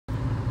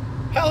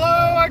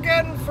Hello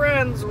again,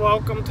 friends.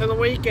 Welcome to the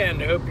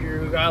weekend. Hope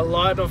you got a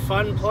lot of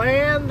fun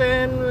planned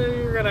and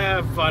you're gonna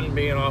have fun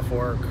being off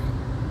work.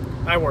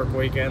 I work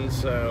weekends,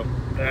 so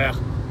yeah.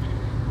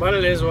 But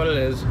it is what it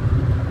is.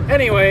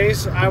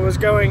 Anyways, I was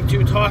going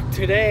to talk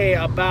today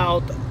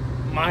about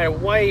my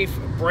wife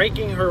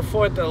breaking her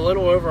foot a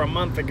little over a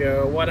month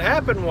ago. What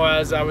happened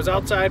was I was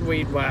outside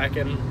weed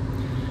whacking,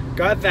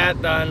 got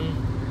that done.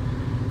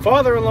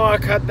 Father-in-law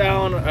cut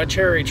down a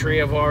cherry tree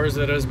of ours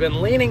that has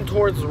been leaning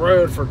towards the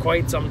road for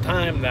quite some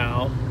time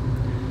now.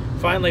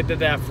 Finally did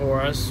that for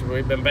us.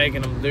 We've been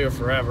begging him to do it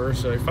forever,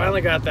 so he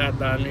finally got that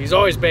done. He's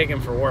always begging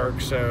for work,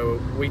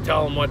 so we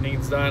tell him what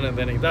needs done and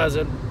then he does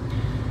it.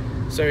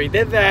 So he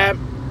did that,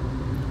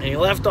 and he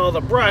left all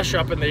the brush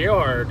up in the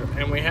yard,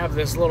 and we have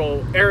this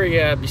little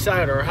area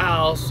beside our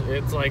house.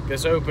 It's like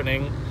this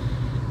opening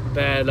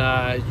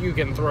that you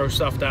can throw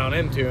stuff down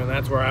into, and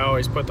that's where I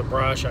always put the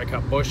brush. I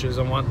cut bushes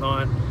and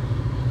whatnot.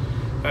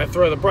 I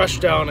throw the brush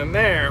down in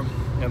there,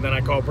 and then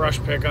I call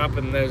brush pickup,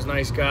 and those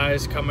nice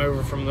guys come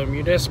over from the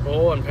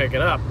municipal and pick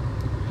it up.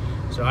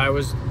 So I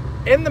was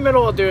in the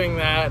middle of doing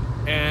that,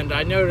 and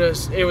I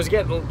noticed it was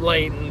getting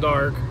late and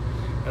dark,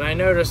 and I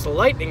noticed the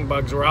lightning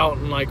bugs were out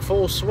in like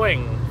full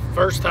swing.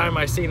 First time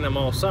I seen them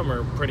all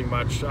summer, pretty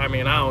much. I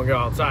mean, I don't go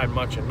outside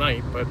much at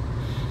night, but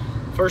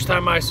first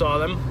time I saw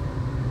them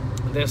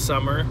this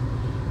summer.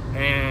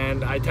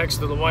 And I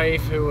texted the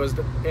wife who was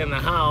in the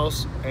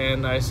house,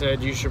 and I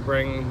said you should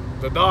bring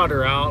the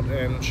daughter out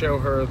and show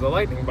her the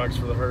lightning bugs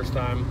for the first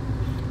time.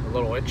 A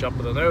little itch up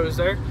the nose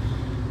there.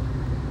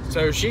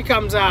 So she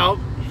comes out,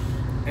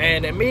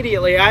 and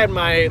immediately I had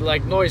my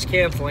like noise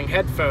canceling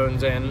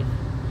headphones in,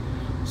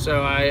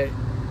 so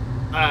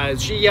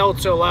she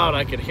yelled so loud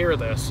I could hear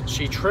this.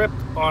 She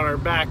tripped on her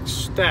back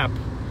step.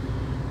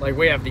 Like,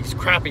 we have these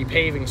crappy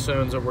paving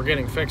stones that we're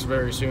getting fixed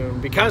very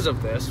soon because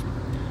of this.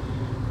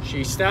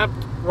 She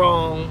stepped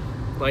wrong,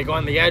 like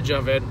on the edge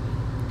of it,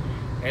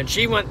 and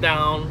she went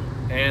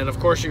down, and of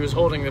course she was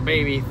holding the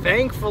baby.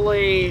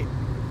 Thankfully,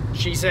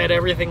 she said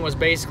everything was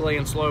basically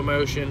in slow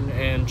motion,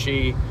 and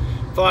she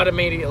thought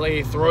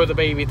immediately, throw the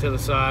baby to the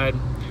side.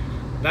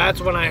 That's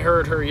when I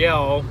heard her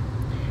yell,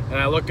 and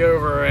I looked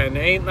over, and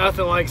ain't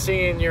nothing like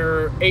seeing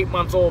your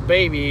 8-month-old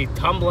baby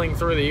tumbling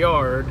through the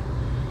yard.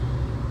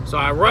 So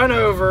I run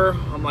over,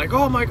 I'm like,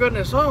 oh my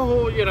goodness,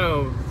 oh, you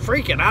know,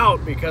 freaking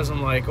out because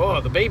I'm like,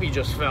 oh, the baby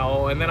just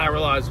fell. And then I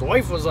realized the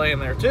wife was laying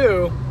there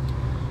too.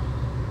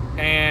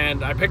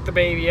 And I picked the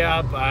baby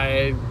up,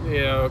 I,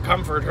 you know,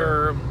 comfort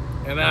her,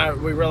 and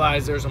then we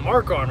realized there's a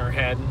mark on her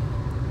head.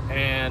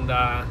 And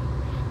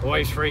the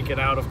wife's freaking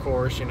out, of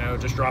course, you know,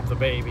 just drop the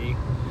baby.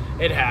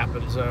 It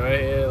happens.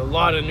 A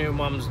lot of new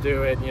moms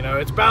do it, you know,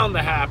 it's bound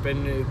to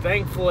happen.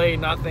 Thankfully,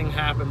 nothing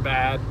happened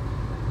bad.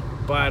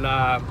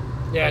 But,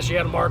 yeah, she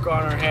had a mark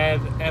on her head,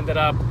 ended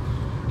up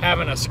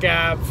having a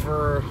scab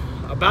for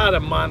about a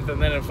month, and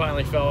then it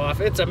finally fell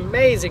off. It's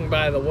amazing,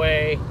 by the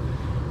way,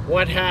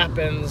 what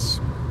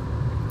happens,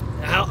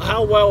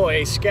 how well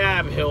a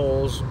scab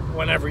heals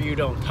whenever you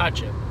don't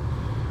touch it.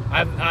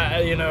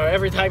 You know,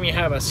 every time you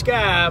have a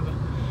scab,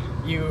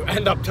 you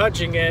end up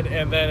touching it,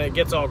 and then it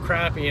gets all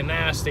crappy and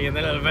nasty, and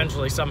then it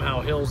eventually somehow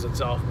heals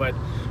itself. But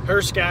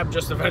her scab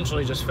just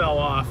eventually just fell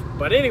off.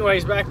 But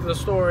anyways, back to the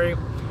story.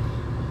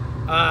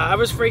 I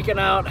was freaking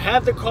out,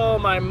 had to call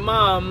my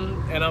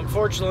mom, and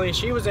unfortunately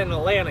she was in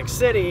Atlantic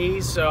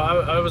City, so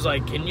I was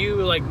like, can you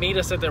like meet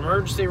us at the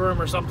emergency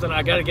room or something?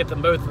 I got to get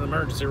them both in the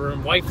emergency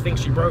room. Wife thinks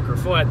she broke her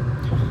foot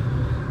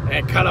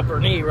and cut up her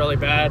knee really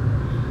bad.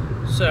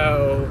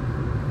 So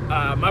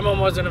my mom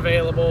wasn't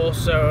available,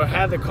 so I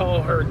had to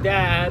call her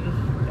dad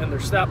and their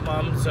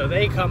stepmom, so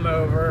they come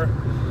over.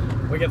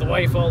 We get the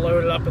wife all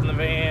loaded up in the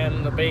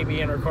van, the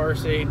baby in her car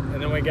seat,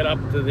 and then we get up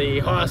to the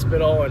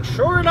hospital, and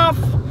sure enough,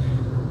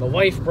 the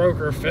wife broke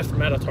her 5th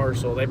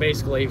metatarsal. They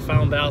basically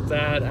found out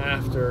that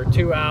after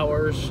 2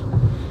 hours,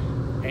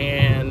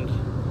 and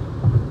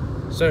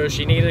so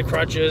she needed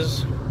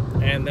crutches.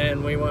 And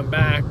then we went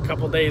back a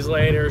couple days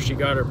later. She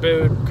got her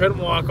boot, couldn't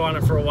walk on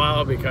it for a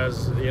while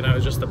because, you know,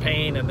 just the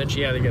pain, and then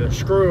she had to get a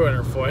screw in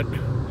her foot.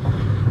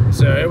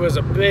 So it was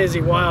a busy,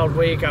 wild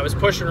week. I was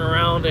pushing her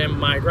around in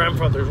my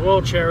grandfather's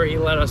wheelchair. He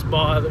let us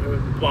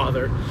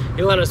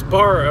He let us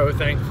borrow,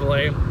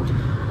 thankfully.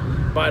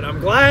 But I'm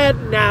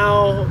glad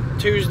now,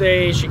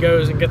 Tuesday, she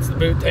goes and gets the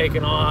boot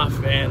taken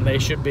off, and they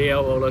should be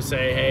able to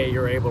say, hey,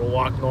 you're able to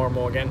walk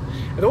normal again.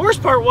 And the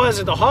worst part was,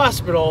 at the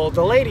hospital,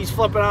 the lady's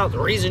flipping out. The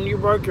reason you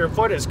broke your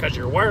foot is because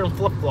you're wearing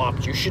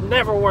flip-flops. You should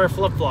never wear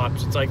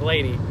flip-flops. It's like,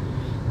 lady,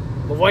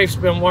 the wife's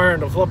been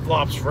wearing the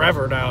flip-flops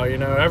forever now, you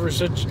know. Ever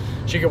since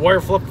she could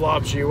wear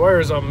flip-flops, she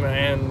wears them,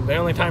 and the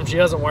only time she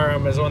doesn't wear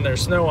them is when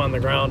there's snow on the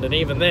ground, and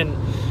even then,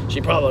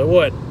 she probably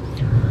would.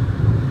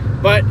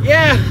 But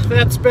yeah,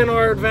 that's been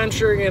our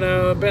adventure, you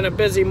know, been a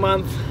busy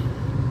month,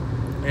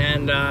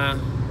 and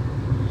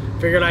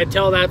figured I'd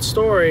tell that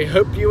story.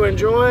 Hope you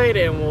enjoyed,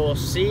 and we'll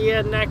see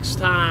you next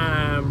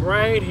time,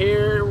 right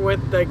here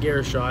with the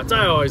GearShots.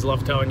 I always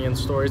love telling you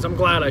stories. I'm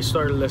glad I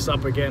started this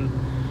up again.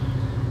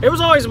 It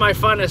was always my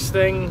funnest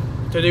thing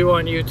to do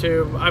on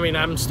YouTube. I mean,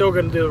 I'm still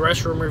going to do the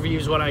restroom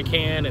reviews when I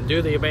can and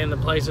do the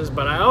abandoned places,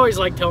 but I always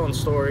like telling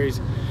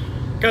stories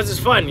because it's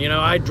fun. You know,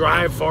 I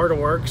drive far to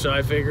work, so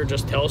I figure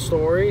just tell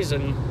stories,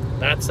 and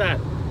that's that.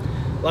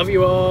 Love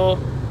you all.